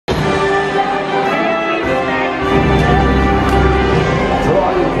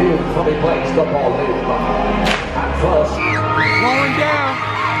football league. At first. Going down.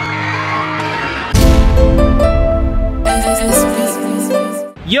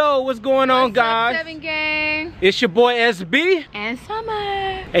 Yo, what's going on, guys? 7 gang. It's your boy SB And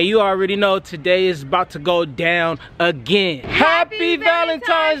Summer. and you already know today is about to go down again. Happy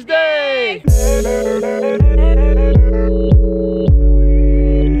Valentine's Day!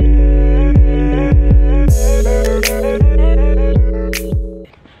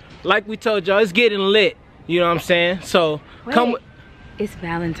 Like we told y'all, it's getting lit. You know what I'm saying? So come with. It's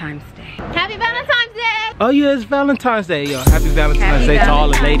Valentine's Day. Happy Valentine's Day! Oh yeah, it's Valentine's Day, yo. Happy Valentine's Day to all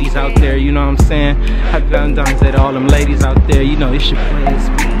the Valentine's ladies Day. out there, you know what I'm saying? Happy Valentine's Day to all them ladies out there, you know, it's your friends.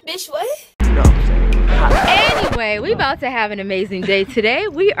 Bitch, what? You know what I'm saying? Anyway, we about to have an amazing day today.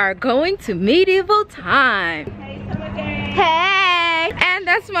 We are going to medieval time. Hey! And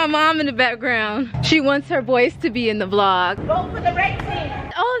that's my mom in the background. She wants her voice to be in the vlog. Vote for the red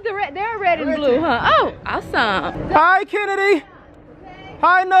team. Oh, they're red and blue, huh? Oh, awesome. Hi, Kennedy.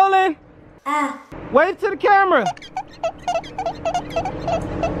 Hi, Nolan. Wave to the camera.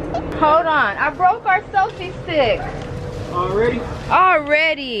 Hold on, I broke our selfie stick.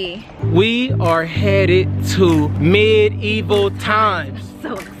 Already. We are headed to medieval times.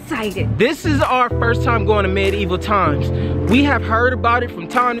 So excited. This is our first time going to medieval times. We have heard about it from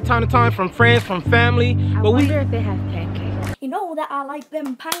time to time from friends, from family. I wonder if they have pancakes. You know that I like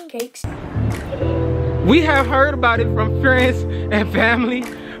them pancakes. We have heard about it from friends and family,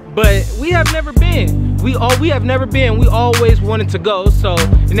 but we have never been. We have never been. We always wanted to go, so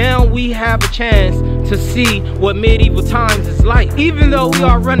now we have a chance to see what medieval times is like. Even though we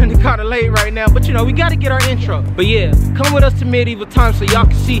are running kind of late right now, but you know, we got to get our intro. But yeah, come with us to medieval times so y'all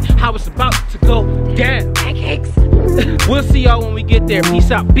can see how it's about to go down. Pancakes. We'll see y'all when we get there. Peace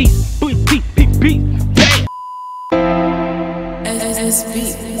out. Peace. Peace. Peace. Peace. Peace. Damn.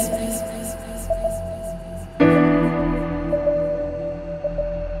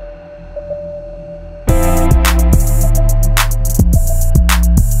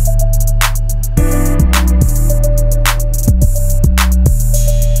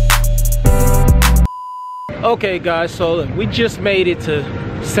 Okay guys, so look, we just made it to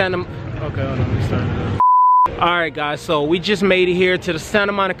Santa. Okay, hold on, let me start. Alright guys, so we just made it here to the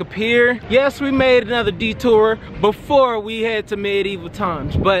Santa Monica Pier. Yes, we made another detour before we head to medieval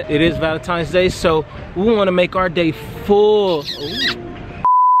times, but it is Valentine's Day, so we want to make our day full.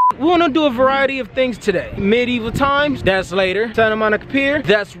 We want to do a variety of things today. Medieval times, that's later. Santa Monica Pier,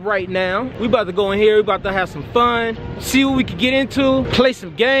 that's right now. We about to go in here, we about to have some fun, see what we can get into, play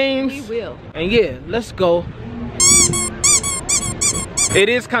some games. We will. And yeah, let's go. It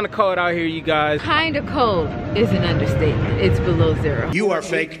is kind of cold out here, you guys. Kind of cold is an understatement. It's below 0. You are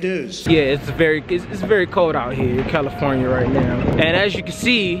fake news. Yeah, it's very cold out here in California right now. And as you can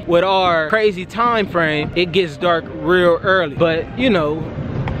see, with our crazy time frame, it gets dark real early. But you know,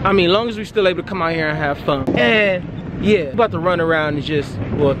 I mean, long as we're still able to come out here and have fun. And yeah, I'm about to run around and just,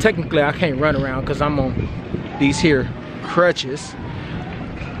 well, technically I can't run around because I'm on these here crutches.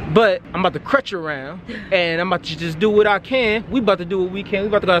 But I'm about to crutch around and I'm about to just do what I can. We about to do what we can. We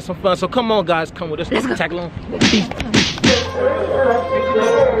about to go have some fun. So come on guys, come with us. Let's tag along.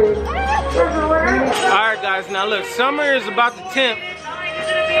 Alright guys, now look, Summer is about to attempt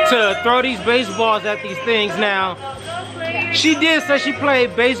to throw these baseballs at these things. Now, she did say she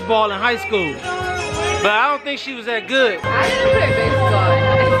played baseball in high school, but I don't think she was that good. I didn't play baseball in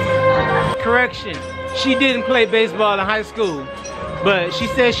high school. Correction, she didn't play baseball in high school, but she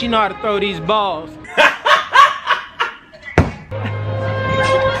says she know how to throw these balls.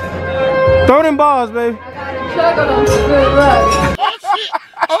 Throw them balls, baby. I gotta juggle them for good luck.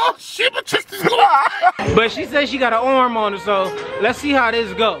 Oh shit, my chest is going. But she says she got an arm on her, so let's see how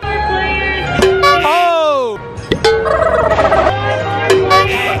this goes. Oh!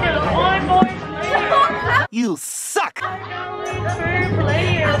 You suck.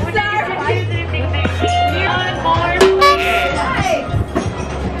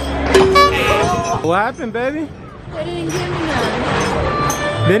 What happened, baby? They didn't give me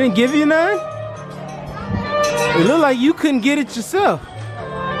none. They didn't give you none? It looked like you couldn't get it yourself.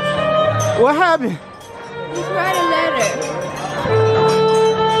 What happened? Just write a letter.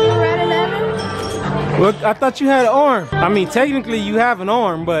 You write a letter? Well, I thought you had an arm. I mean, technically you have an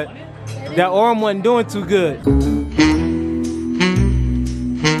arm, but that arm wasn't doing too good.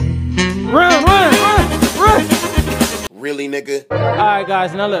 Run, run, run, run! Really, nigga? Alright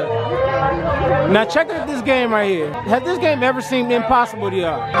guys, now look. Now check out this game right here. Has this game ever seemed impossible to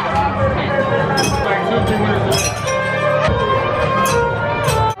y'all?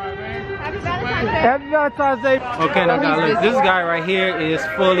 Happy Valentine's Day. Happy Valentine's Day. Okay, now guys, look, this guy right here is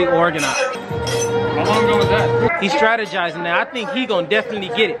fully organized. How long ago was that? He's strategizing now. I think he gonna definitely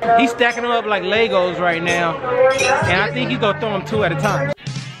get it. He's stacking them up like Legos right now. And I think he's gonna throw them 2 at a time.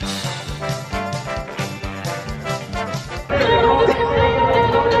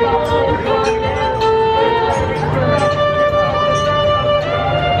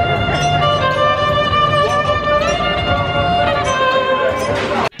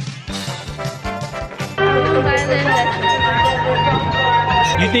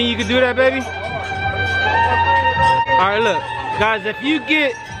 You think you can do that, baby? Alright, look. Guys, if you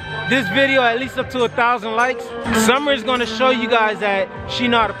get this video at least up to 1,000 likes, Summer is gonna show you guys that she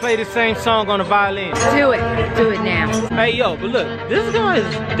know how to play the same song on the violin. Do it. Do it now. Hey, yo, but look, this guy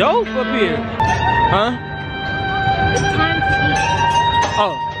is dope up here. Huh? It's time to eat.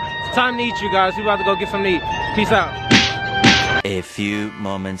 Oh, it's time to eat, you guys. We about to go get something to eat. Peace out. A few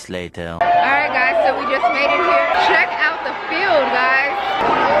moments later. Alright guys, so we just made it here. Check out the field, guys.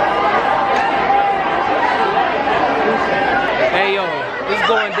 Hey yo, it's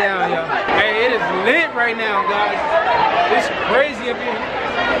going down, yo. Hey, it is lit right now, guys. It's crazy up here.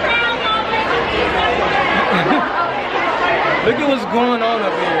 Look at what's going on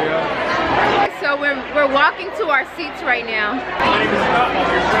up here, yo. So we're walking to our seats right now.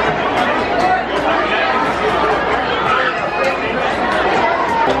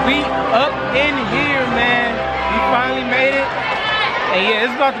 We up in here, man. We finally made it. And yeah,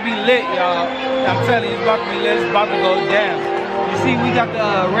 it's about to be lit, y'all. I'm telling you, it's about to be lit. It's about to go down. You see, we got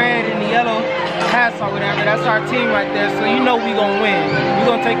the red and the yellow hats or whatever. That's our team right there. So you know we gonna win. We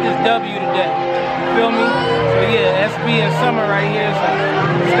gonna take this W today. You feel me? So yeah, SB and Summer right here. So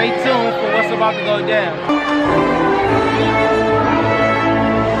stay tuned for what's about to go down.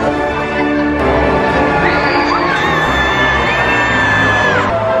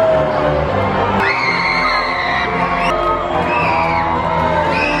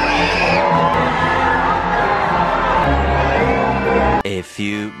 A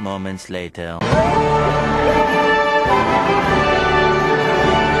few moments later.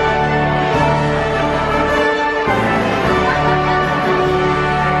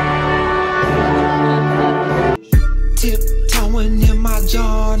 Tiptoeing in my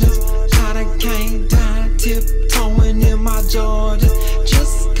Jordans, I done came down. Tiptoeing in my Jordans,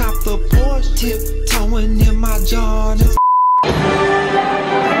 just cop the Porsche. Tiptoeing in my Jordans.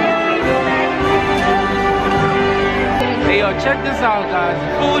 Hey yo, check this out, guys.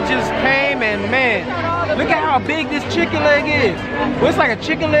 Food just came and man, look at how big this chicken leg is. Well, it's like a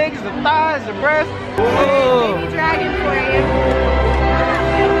chicken leg, it's the thighs, the breast. Whoa. Baby dragon for you.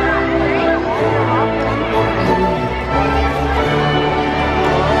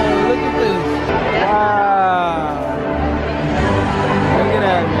 Look at this. Wow. Look at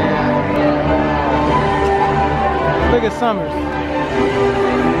that, man. Look at Summers.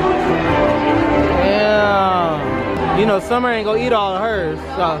 Yeah. You know, Summer ain't gonna eat all of hers,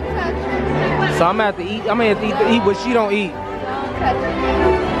 so I'm gonna have to eat. I'm gonna have to eat what she don't eat.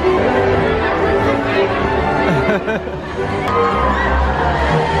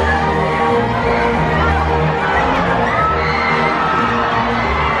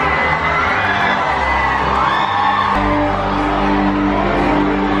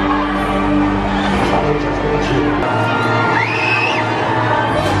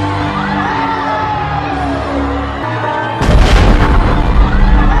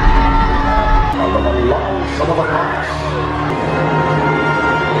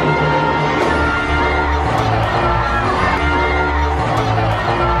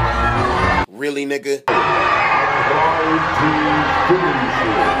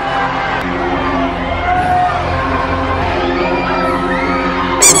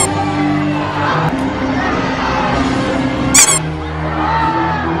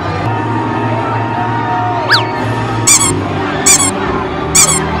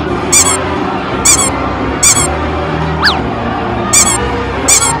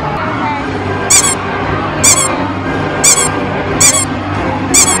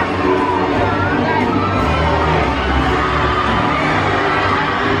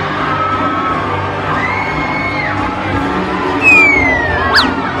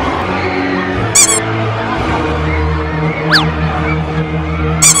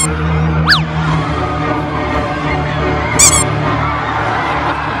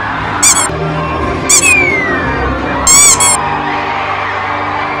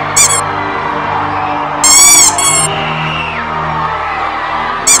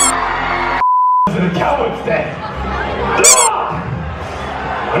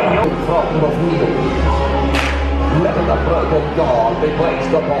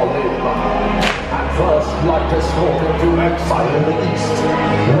 him. At first, light escorted to exile in the east.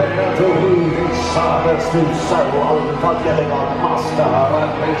 Then to leave his service to so unforgiving a master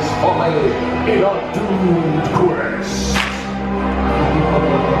and his family in a doomed quest.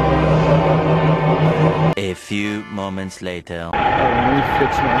 A few moments later. Let me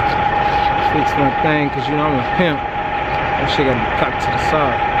fix my thing, cause you know I'm a pimp. That shit gotta be cocked to the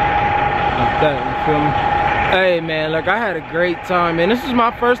side. Like that, you feel me? Hey man, look, I had a great time, man. This is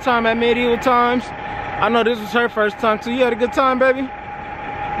my first time at Medieval Times. I know this was her first time too. You had a good time, baby?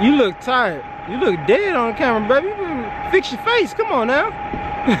 You look tired. You look dead on camera, baby. Fix your face, come on now.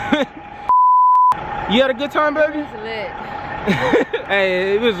 You had a good time, baby? It was lit.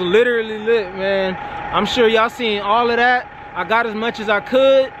 Hey, it was literally lit, man. I'm sure y'all seen all of that. I got as much as I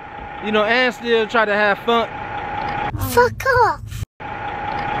could, you know, and still try to have fun. Fuck off.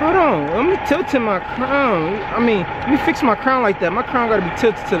 Hold on, let me tilt my crown. I mean, let me fix my crown like that. My crown gotta be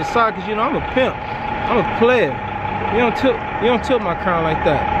tilted to the side, cause you know I'm a pimp. I'm a player. You don't tilt my crown like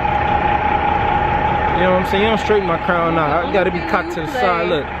that. You know what I'm saying? You don't straighten my crown out. I gotta be cocked to the side.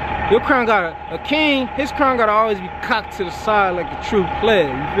 Look, your crown got a king. His crown gotta always be cocked to the side like a true player.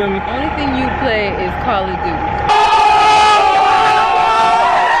 You feel me? Only thing you play is Call of Duty.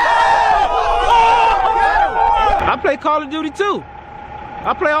 I play Call of Duty too.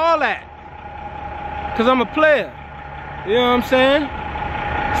 I play all that. Cause I'm a player. You know what I'm saying?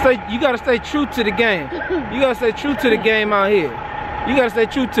 You gotta stay true to the game. You gotta stay true to the game out here. You gotta stay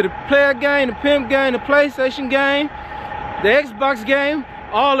true to the player game, the pimp game, the PlayStation game, the Xbox game,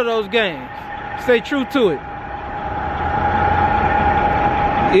 all of those games. Stay true to it.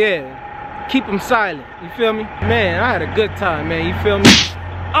 Yeah. Keep them silent. You feel me? Man, I had a good time, man. You feel me?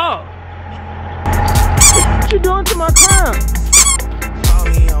 Oh! What you doing to my crown?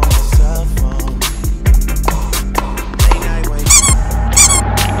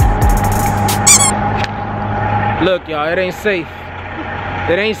 Look, y'all, it ain't safe.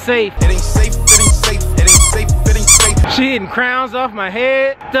 It ain't safe. It ain't safe, it ain't safe, it ain't safe, it ain't safe. She hitting crowns off my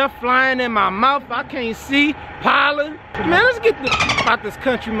head, stuff flying in my mouth, I can't see, pollen. Man, let's get out this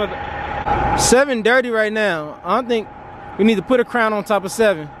country, mother. 7 dirty right now. I don't think we need to put a crown on top of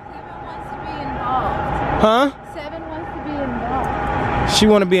 7. 7 wants to be involved. Huh? 7 wants to be involved. She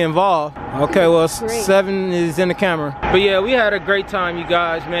want to be involved. Okay, well, 7 is in the camera. But yeah, we had a great time, you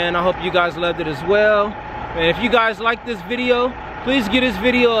guys, man. I hope you guys loved it as well. And if you guys like this video, please give this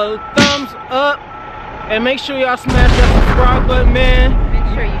video a thumbs up. And make sure y'all smash that subscribe button, man. Make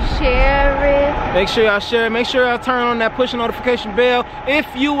sure you share it. Make sure y'all share it. Make sure y'all turn on that push notification bell. If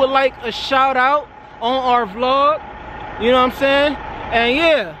you would like a shout out on our vlog, you know what I'm saying? And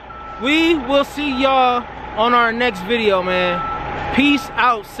yeah, we will see y'all on our next video, man. Peace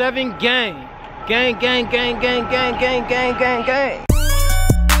out, 7 gang. Gang, gang, gang, gang, gang, gang, gang, gang, gang.